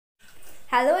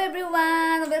Hello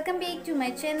everyone, welcome back to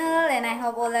my channel and I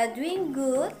hope all are doing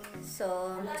good.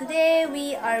 So today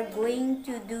we are going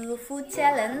to do food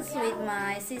challenge with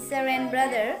my sister and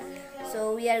brother.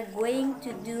 So we are going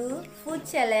to do food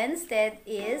challenge that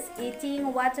is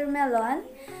eating watermelon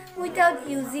without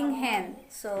using hand.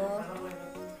 So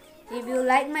if you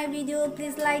like my video,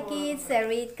 please like it,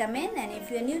 share it, comment, and if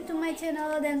you're new to my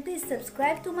channel, then please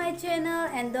subscribe to my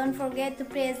channel and don't forget to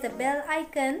press the bell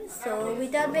icon. So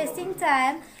without wasting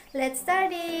time, let's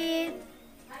start it.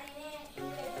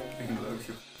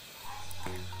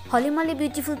 Holy moly,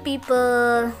 beautiful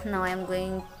people! Now I'm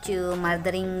going to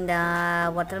mothering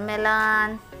the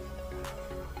watermelon.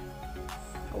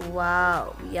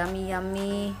 Wow, yummy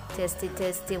yummy, tasty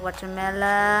tasty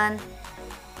watermelon.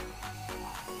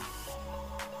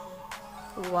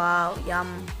 Wow, yum.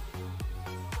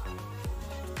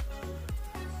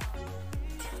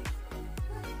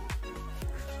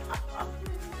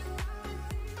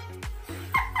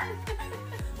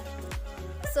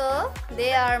 So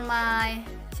they are my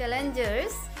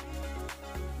challengers.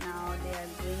 Now they are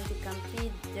going to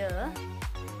complete the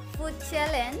food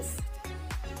challenge.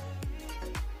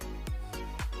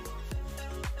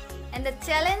 And the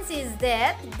challenge is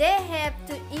that they have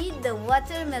to eat the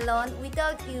watermelon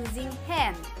without using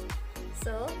hand.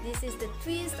 So this is the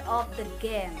twist of the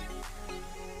game.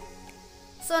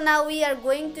 So now we are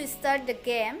going to start the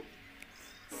game.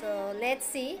 So let's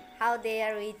see how they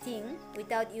are eating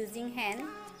without using hand.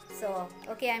 So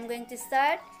okay, I'm going to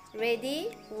start. Ready?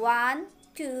 1,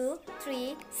 2,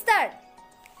 3, start!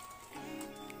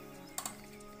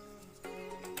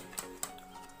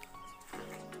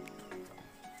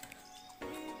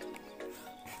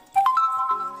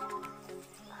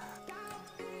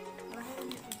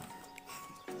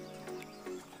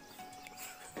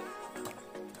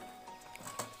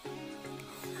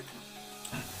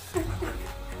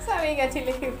 Sabi nga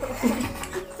chili ko.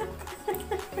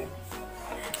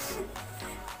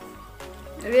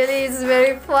 Really, it's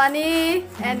very funny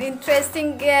and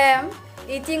interesting game.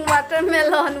 Eating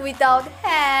watermelon without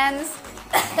hands.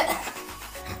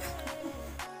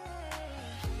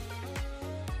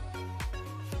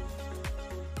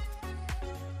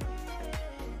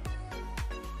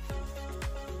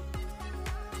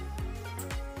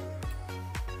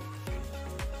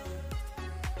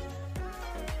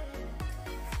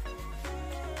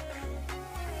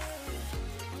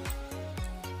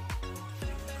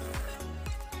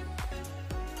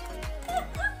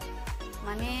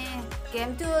 মানে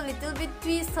গেমটো little bit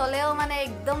twist হলেও মানে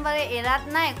একদম বাৰে এৰাত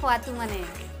নাই খোৱাটো মানে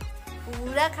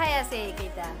পুৰা খাই আছে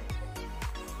এইকেইটা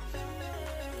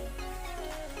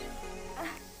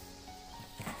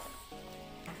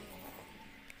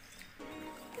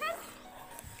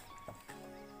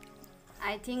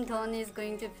I think Dhon is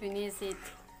going to finish it.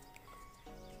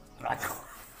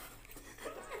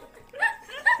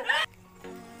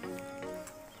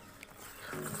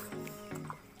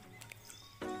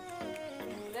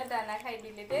 Dana khai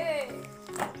dile de.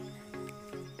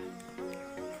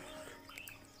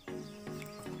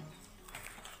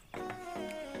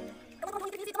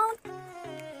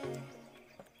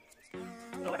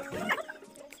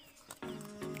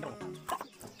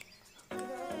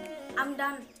 I'm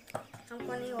done.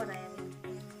 हमको नहीं हो रहा है अभी.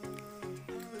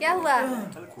 क्या हुआ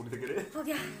हो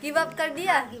गया. गिव अप कर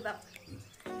दिया Give up.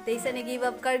 तेईसा ने गिव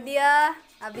अप कर दिया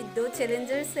अभी 2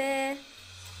 चैलेंजर्स है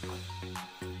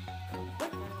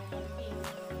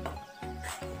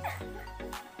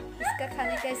इसका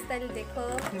खाने का स्टाइल देखो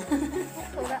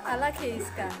थोड़ा अलग है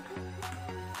इसका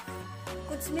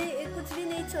कुछ भी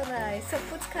नहीं छोड़ रहा है सब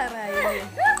कुछ खा रहा है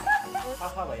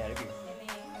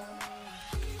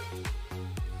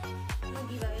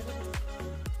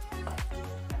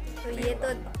ये तो ये तो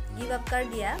गिव अप कर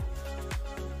दिया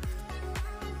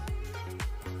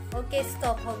ओके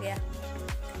स्टॉप हो गया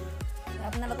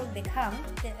আপোনালোকক দেখাম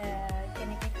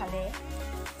কেনেকৈ খালে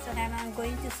So now I'm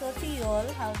going to show to you all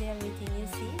how they are eating. You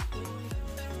see.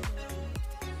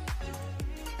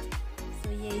 So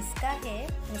ये इसका है,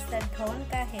 Mr. Dhon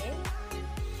का है.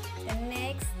 The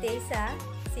next Tessa,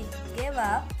 she gave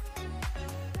up.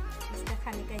 इसका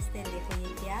खाने का स्टाइल देखो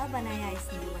ये क्या बनाया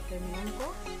इसने वाटरमेलन को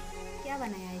क्या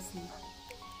बनाया इसने.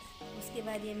 उसके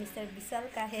बाद ये मिस्टर विशाल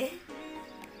का है.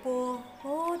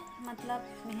 बहुत मतलब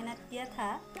मेहनत किया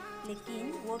था लेकिन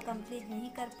वो कंप्लीट नहीं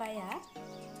कर पाया.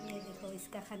 ये देखो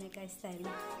इसका खाने का स्टाइल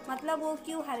मतलब वो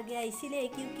क्यों हार गया इसीलिए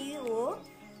क्योंकि वो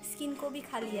स्किन को भी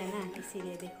खा लिया ना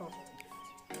इसीलिए देखो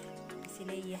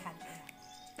इसीलिए ये हार गया.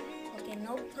 ओके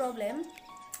नो प्रॉब्लम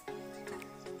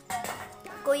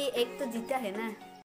कोई एक तो जीता है ना.